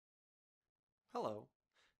Hello.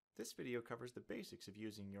 This video covers the basics of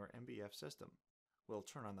using your MBF system. We'll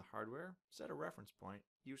turn on the hardware, set a reference point,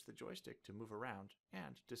 use the joystick to move around,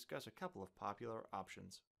 and discuss a couple of popular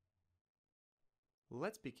options.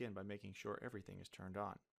 Let's begin by making sure everything is turned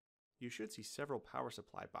on. You should see several power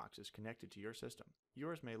supply boxes connected to your system.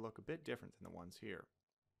 Yours may look a bit different than the ones here.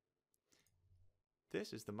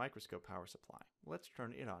 This is the microscope power supply. Let's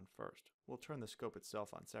turn it on first. We'll turn the scope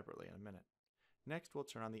itself on separately in a minute. Next, we'll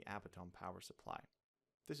turn on the apotome power supply.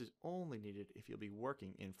 This is only needed if you'll be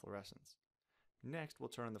working in fluorescence. Next, we'll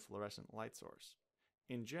turn on the fluorescent light source.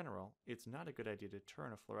 In general, it's not a good idea to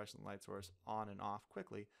turn a fluorescent light source on and off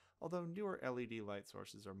quickly, although newer LED light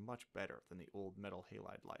sources are much better than the old metal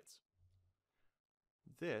halide lights.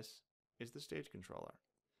 This is the stage controller.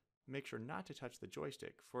 Make sure not to touch the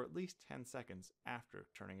joystick for at least 10 seconds after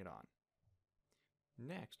turning it on.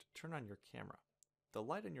 Next, turn on your camera. The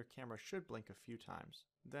light on your camera should blink a few times,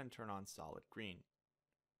 then turn on solid green.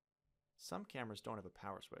 Some cameras don't have a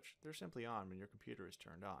power switch. They're simply on when your computer is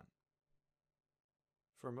turned on.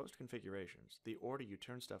 For most configurations, the order you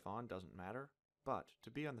turn stuff on doesn't matter, but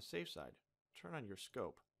to be on the safe side, turn on your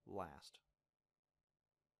scope last.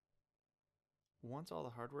 Once all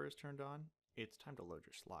the hardware is turned on, it's time to load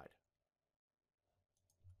your slide.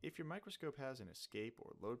 If your microscope has an escape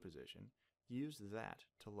or load position, use that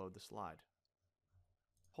to load the slide.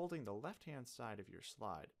 Holding the left-hand side of your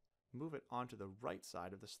slide, move it onto the right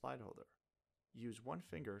side of the slide holder. Use one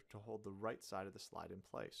finger to hold the right side of the slide in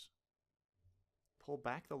place. Pull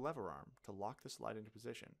back the lever arm to lock the slide into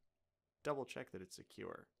position. Double check that it's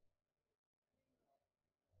secure.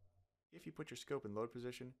 If you put your scope in load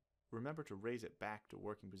position, remember to raise it back to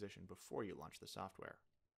working position before you launch the software.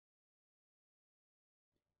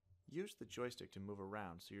 Use the joystick to move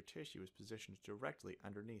around so your tissue is positioned directly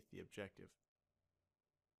underneath the objective.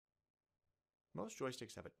 Most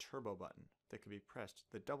joysticks have a turbo button that can be pressed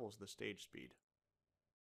that doubles the stage speed.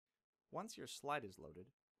 Once your slide is loaded,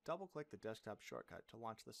 double-click the desktop shortcut to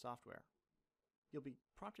launch the software. You'll be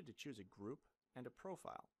prompted to choose a group and a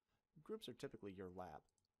profile. Groups are typically your lab.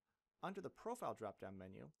 Under the Profile drop-down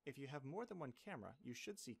menu, if you have more than one camera, you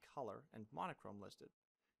should see Color and Monochrome listed.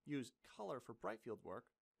 Use Color for bright field work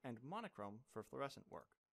and Monochrome for fluorescent work.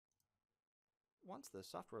 Once the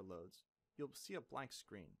software loads, you'll see a blank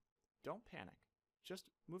screen. Don't panic. Just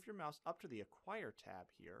move your mouse up to the Acquire tab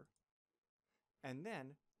here, and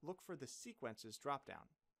then look for the Sequences dropdown.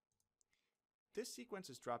 This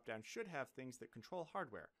Sequences dropdown should have things that control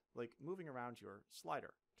hardware, like moving around your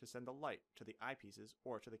slider to send the light to the eyepieces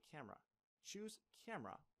or to the camera. Choose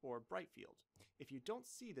Camera or Bright Field. If you don't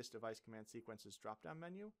see this Device Command Sequences dropdown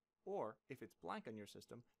menu, or if it's blank on your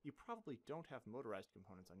system, you probably don't have motorized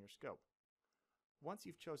components on your scope. Once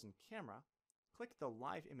you've chosen Camera, click the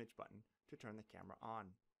Live Image button to turn the camera on.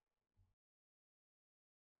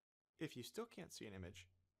 If you still can't see an image,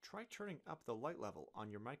 try turning up the light level on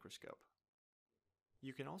your microscope.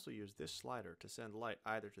 You can also use this slider to send light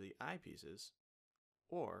either to the eyepieces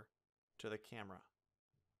or to the camera.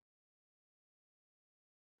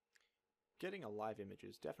 Getting a live image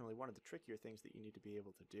is definitely one of the trickier things that you need to be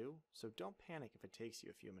able to do, so don't panic if it takes you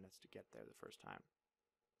a few minutes to get there the first time.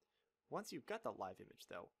 Once you've got the live image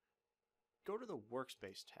though, go to the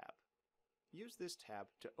Workspace tab. Use this tab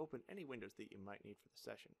to open any windows that you might need for the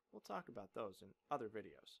session. We'll talk about those in other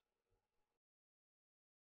videos.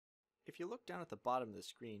 If you look down at the bottom of the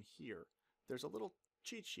screen here, there's a little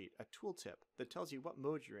cheat sheet, a tooltip, that tells you what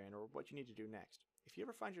mode you're in or what you need to do next. If you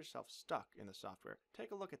ever find yourself stuck in the software,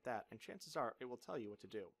 take a look at that and chances are it will tell you what to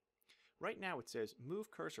do. Right now it says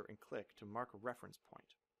move cursor and click to mark a reference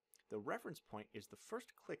point. The reference point is the first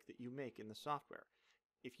click that you make in the software.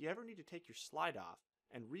 If you ever need to take your slide off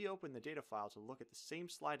and reopen the data file to look at the same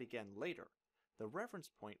slide again later, the reference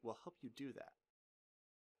point will help you do that.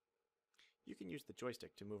 You can use the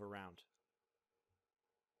joystick to move around.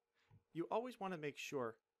 You always want to make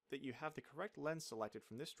sure that you have the correct lens selected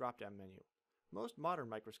from this drop-down menu. Most modern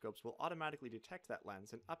microscopes will automatically detect that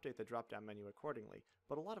lens and update the drop-down menu accordingly,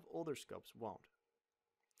 but a lot of older scopes won't.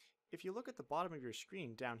 If you look at the bottom of your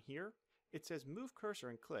screen down here, it says move cursor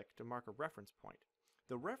and click to mark a reference point.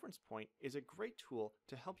 The reference point is a great tool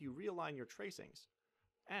to help you realign your tracings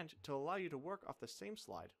and to allow you to work off the same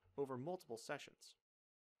slide over multiple sessions.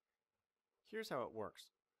 Here's how it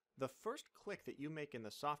works. The first click that you make in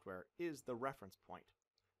the software is the reference point.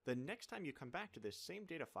 The next time you come back to this same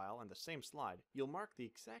data file and the same slide, you'll mark the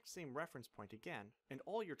exact same reference point again, and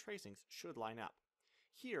all your tracings should line up.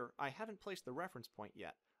 Here, I haven't placed the reference point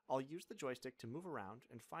yet. I'll use the joystick to move around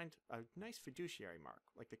and find a nice fiduciary mark,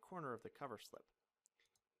 like the corner of the cover slip.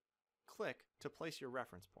 Click to place your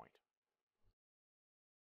reference point.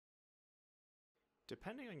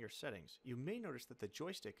 Depending on your settings, you may notice that the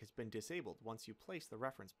joystick has been disabled once you place the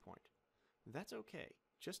reference point. That's okay.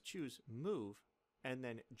 Just choose Move and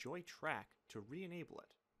then Joy Track to re-enable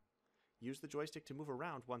it. Use the joystick to move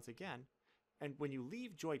around once again, and when you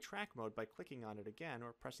leave Joy Track mode by clicking on it again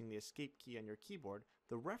or pressing the Escape key on your keyboard,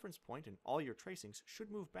 the reference point and all your tracings should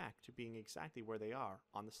move back to being exactly where they are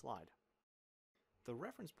on the slide. The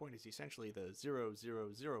reference point is essentially the 0,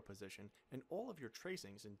 0, 0 position, and all of your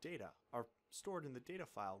tracings and data are stored in the data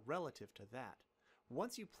file relative to that.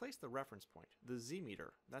 Once you place the reference point, the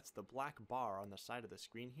Z-meter, that's the black bar on the side of the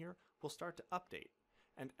screen here, will start to update.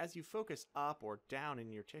 And as you focus up or down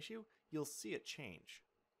in your tissue, you'll see it change.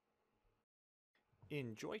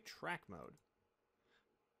 In Joy Track mode,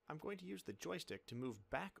 I'm going to use the joystick to move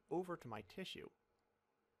back over to my tissue.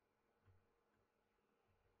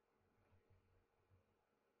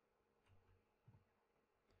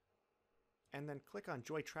 And then click on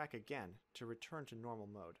Joy Track again to return to normal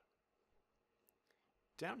mode.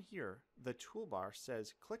 Down here, the toolbar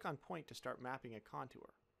says click on point to start mapping a contour.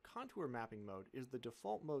 Contour mapping mode is the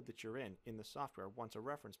default mode that you're in the software once a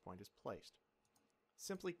reference point is placed.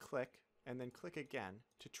 Simply click and then click again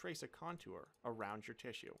to trace a contour around your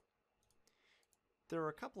tissue. There are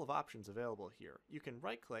a couple of options available here. You can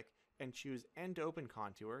right-click and choose End Open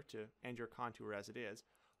Contour to end your contour as it is,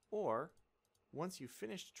 or once you've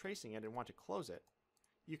finished tracing it and want to close it,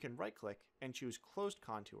 you can right-click and choose Closed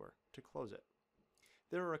Contour to close it.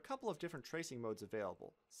 There are a couple of different tracing modes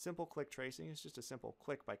available. Simple click tracing is just a simple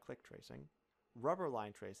click-by-click tracing. Rubber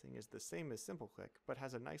line tracing is the same as simple click, but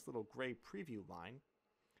has a nice little gray preview line.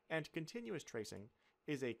 And continuous tracing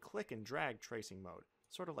is a click and drag tracing mode,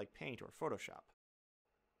 sort of like Paint or Photoshop.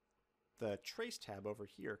 The Trace tab over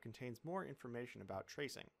here contains more information about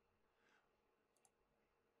tracing.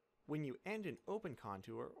 When you end an open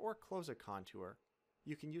contour or close a contour,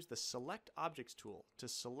 you can use the Select Objects tool to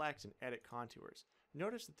select and edit contours.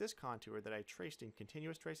 Notice that this contour that I traced in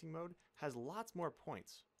continuous tracing mode has lots more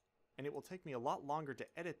points, and it will take me a lot longer to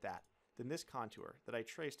edit that than this contour that I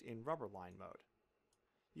traced in rubber line mode.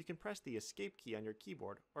 You can press the Escape key on your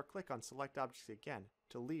keyboard or click on Select Objects again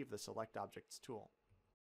to leave the Select Objects tool.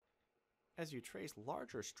 As you trace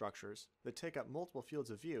larger structures that take up multiple fields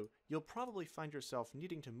of view, you'll probably find yourself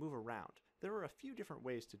needing to move around. There are a few different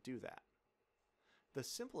ways to do that. The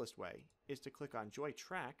simplest way is to click on Joy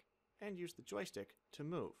Track and use the joystick to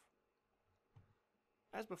move.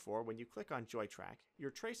 As before, when you click on Joy Track, your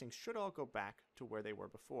tracings should all go back to where they were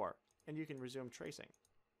before, and you can resume tracing.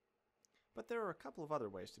 But there are a couple of other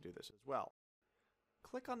ways to do this as well.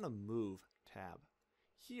 Click on the Move tab.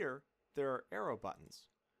 Here, there are arrow buttons.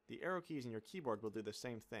 The arrow keys in your keyboard will do the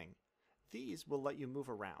same thing. These will let you move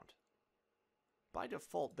around. By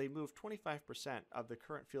default, they move 25% of the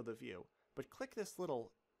current field of view, but click this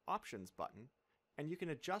little Options button, and you can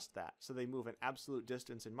adjust that so they move an absolute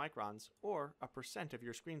distance in microns or a % of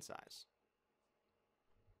your screen size.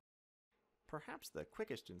 Perhaps the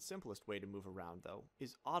quickest and simplest way to move around, though,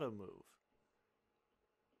 is Auto Move.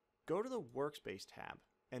 Go to the Workspace tab,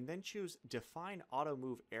 and then choose Define Auto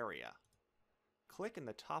Move Area. Click in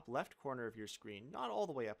the top left corner of your screen, not all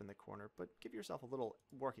the way up in the corner, but give yourself a little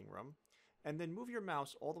working room, and then move your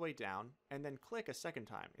mouse all the way down, and then click a second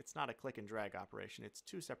time. It's not a click and drag operation, it's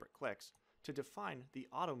 2 separate clicks, to define the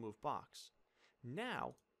Auto Move box.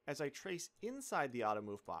 Now, as I trace inside the Auto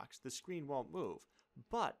Move box, the screen won't move,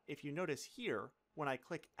 but if you notice here, when I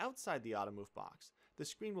click outside the Auto Move box, the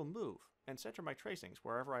screen will move and center my tracings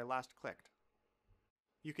wherever I last clicked.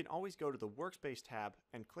 You can always go to the Workspace tab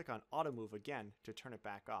and click on Auto Move again to turn it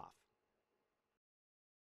back off.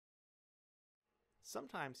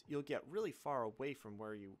 Sometimes you'll get really far away from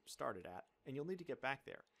where you started at, and you'll need to get back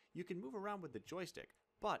there. You can move around with the joystick,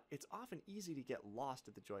 but it's often easy to get lost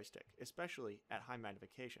at the joystick, especially at high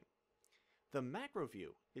magnification. The macro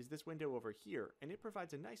view is this window over here, and it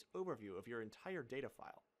provides a nice overview of your entire data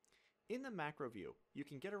file. In the macro view, you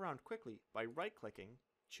can get around quickly by right-clicking,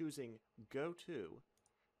 choosing Go To,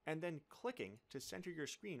 and then clicking to center your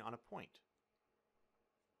screen on a point.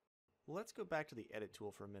 Let's go back to the Edit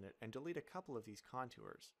tool for a minute and delete a couple of these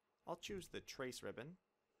contours. I'll choose the Trace ribbon,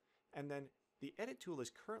 and then the Edit tool is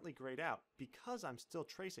currently grayed out because I'm still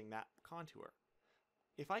tracing that contour.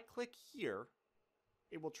 If I click here,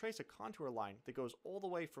 it will trace a contour line that goes all the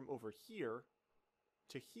way from over here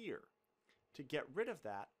to here. To get rid of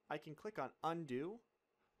that, I can click on Undo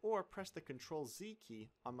or press the Ctrl-Z key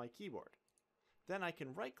on my keyboard. Then I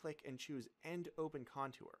can right-click and choose End Open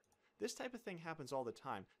Contour. This type of thing happens all the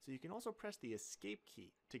time, so you can also press the Escape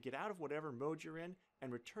key to get out of whatever mode you're in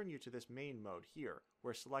and return you to this main mode here,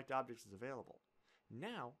 where Select Objects is available.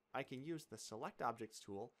 Now, I can use the Select Objects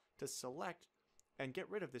tool to select and get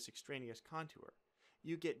rid of this extraneous contour.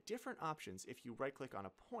 You get different options if you right-click on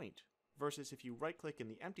a point versus if you right-click in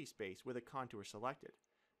the empty space with a contour selected.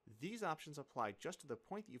 These options apply just to the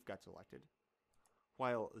point that you've got selected,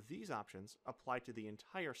 while these options apply to the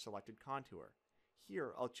entire selected contour.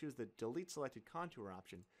 Here, I'll choose the Delete Selected Contour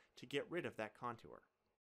option to get rid of that contour.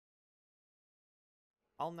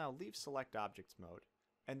 I'll now leave Select Objects mode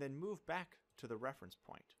and then move back to the reference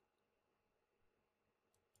point.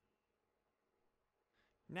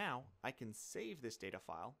 Now, I can save this data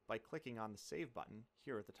file by clicking on the Save button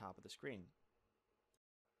here at the top of the screen.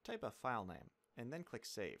 Type a file name and then click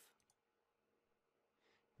Save.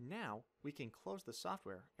 Now, we can close the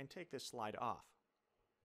software and take this slide off.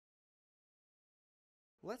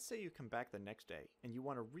 Let's say you come back the next day and you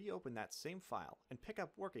want to reopen that same file and pick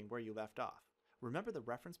up working where you left off. Remember the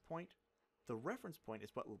reference point? The reference point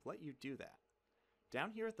is what will let you do that.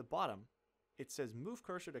 Down here at the bottom, it says Move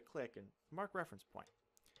Cursor to Click and Mark Reference Point.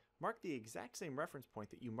 Mark the exact same reference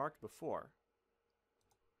point that you marked before,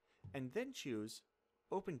 and then choose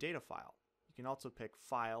Open Data File. You can also pick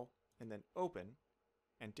File and then Open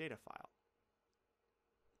and Data File.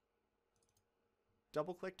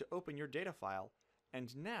 Double-click to open your data file,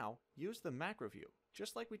 and now use the macro view.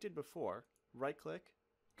 Just like we did before, right-click,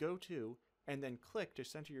 go to, and then click to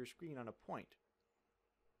center your screen on a point.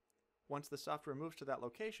 Once the software moves to that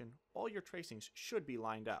location, all your tracings should be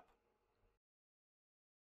lined up.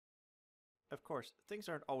 Of course, things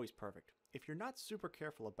aren't always perfect. If you're not super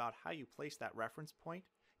careful about how you place that reference point,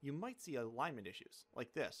 you might see alignment issues,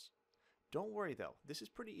 like this. Don't worry though, this is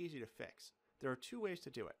pretty easy to fix. There are two ways to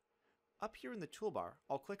do it. Up here in the toolbar,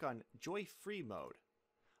 I'll click on Joy Free mode.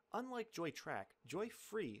 Unlike Joy Track, Joy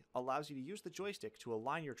Free allows you to use the joystick to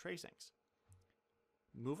align your tracings.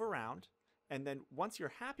 Move around, and then once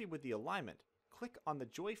you're happy with the alignment, click on the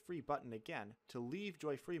Joy Free button again to leave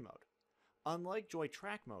Joy Free mode. Unlike Joy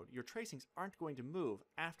Track mode, your tracings aren't going to move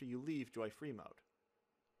after you leave Joy Free mode.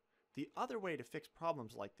 The other way to fix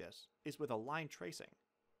problems like this is with Align Tracing.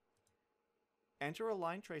 Enter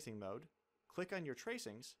Align Tracing mode, click on your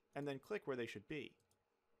tracings, and then click where they should be.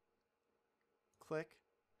 Click,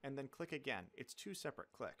 and then click again. It's two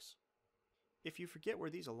separate clicks. If you forget where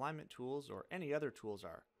these alignment tools or any other tools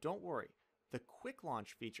are, don't worry. The Quick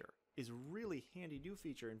Launch feature is a really handy new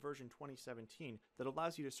feature in version 2017 that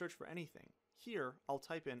allows you to search for anything. Here, I'll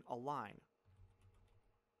type in Align.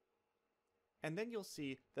 And then you'll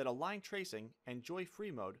see that Align Tracing and Joy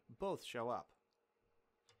Free mode both show up.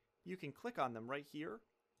 You can click on them right here,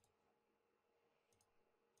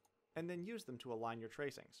 and then use them to align your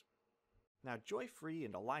tracings. Now, Joy Free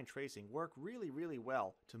and Align Tracing work really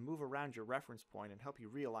well to move around your reference point and help you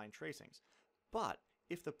realign tracings. But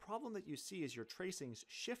if the problem that you see is your tracings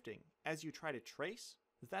shifting as you try to trace,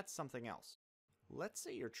 that's something else. Let's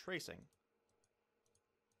say you're tracing,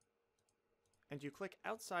 and you click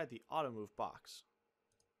outside the Auto Move box.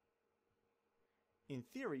 In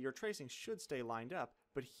theory, your tracings should stay lined up,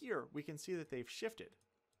 but here we can see that they've shifted.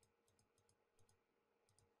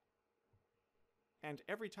 And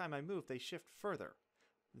every time I move, they shift further.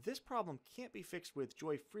 This problem can't be fixed with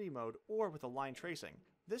Joy Free mode or with Align Tracing.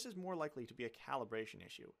 This is more likely to be a calibration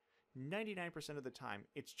issue. 99% of the time,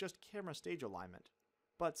 it's just camera stage alignment,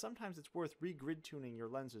 but sometimes it's worth re-grid tuning your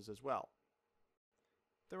lenses as well.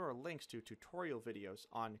 There are links to tutorial videos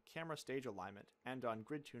on camera stage alignment and on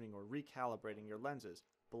grid tuning or recalibrating your lenses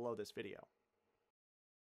below this video.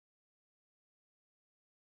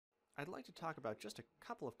 I'd like to talk about just a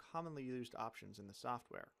couple of commonly used options in the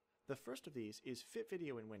software. The first of these is Fit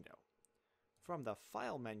Video in Window. From the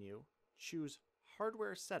File menu, choose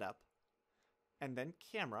Hardware Setup, and then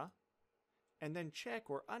Camera, and then check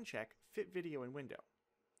or uncheck Fit Video in Window.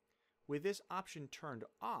 With this option turned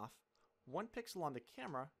off, 1 pixel on the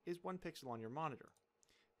camera is 1 pixel on your monitor.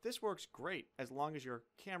 This works great as long as your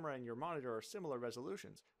camera and your monitor are similar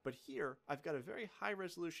resolutions, but here I've got a very high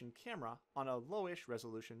resolution camera on a lowish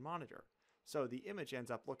resolution monitor, so the image ends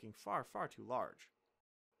up looking far too large.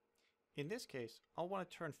 In this case, I'll want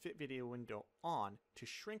to turn Fit Video Window on to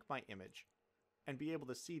shrink my image and be able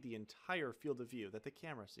to see the entire field of view that the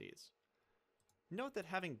camera sees. Note that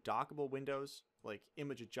having dockable windows, like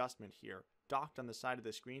image adjustment here, docked on the side of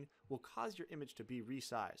the screen will cause your image to be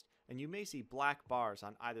resized, and you may see black bars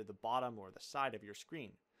on either the bottom or the side of your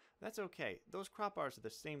screen. That's okay, those crop bars are the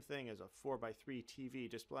same thing as a 4:3 TV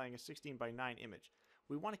displaying a 16:9 image.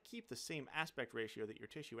 We want to keep the same aspect ratio that your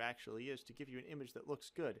tissue actually is to give you an image that looks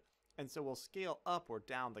good, and so we'll scale up or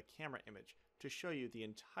down the camera image to show you the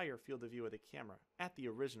entire field of view of the camera at the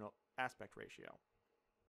original aspect ratio.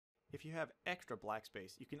 If you have extra black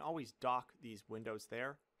space, you can always dock these windows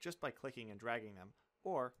there just by clicking and dragging them,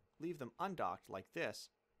 or leave them undocked like this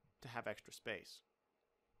to have extra space.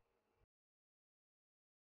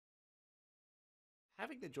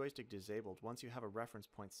 Having the joystick disabled once you have a reference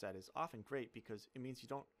point set is often great because it means you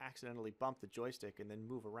don't accidentally bump the joystick and then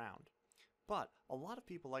move around. But a lot of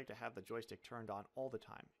people like to have the joystick turned on all the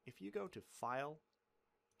time. If you go to File,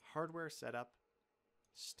 Hardware Setup,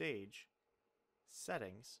 Stage,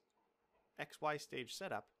 Settings, XY Stage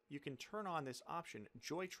Setup, you can turn on this option,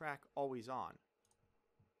 Joy Track Always On.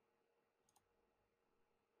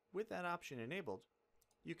 With that option enabled,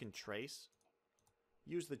 you can trace,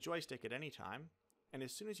 use the joystick at any time, and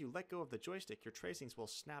as soon as you let go of the joystick, your tracings will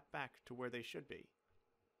snap back to where they should be.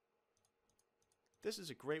 This is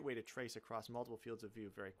a great way to trace across multiple fields of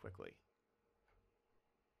view very quickly.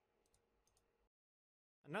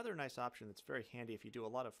 Another nice option that's very handy if you do a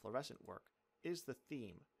lot of fluorescent work is the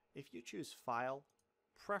theme. If you choose File,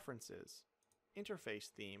 Preferences, Interface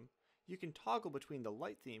Theme, you can toggle between the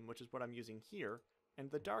light theme, which is what I'm using here, and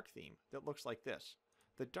the dark theme that looks like this.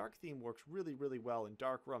 The dark theme works really well in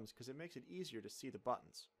dark rooms because it makes it easier to see the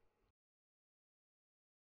buttons.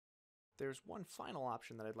 There's one final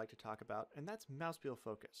option that I'd like to talk about, and that's mouse wheel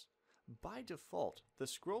focus. By default, the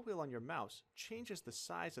scroll wheel on your mouse changes the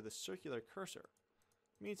size of the circular cursor.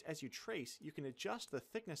 It means as you trace, you can adjust the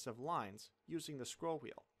thickness of lines using the scroll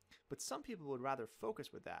wheel. But some people would rather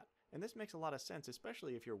focus with that, and this makes a lot of sense,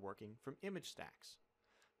 especially if you're working from image stacks.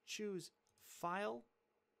 Choose File,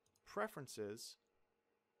 Preferences,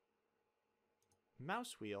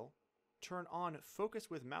 Mouse wheel, turn on Focus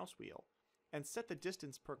with Mouse wheel, and set the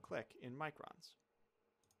distance per click in microns.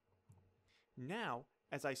 Now,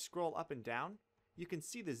 as I scroll up and down, you can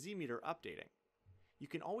see the Z meter updating. You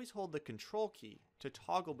can always hold the Control key to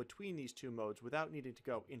toggle between these two modes without needing to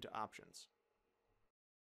go into Options.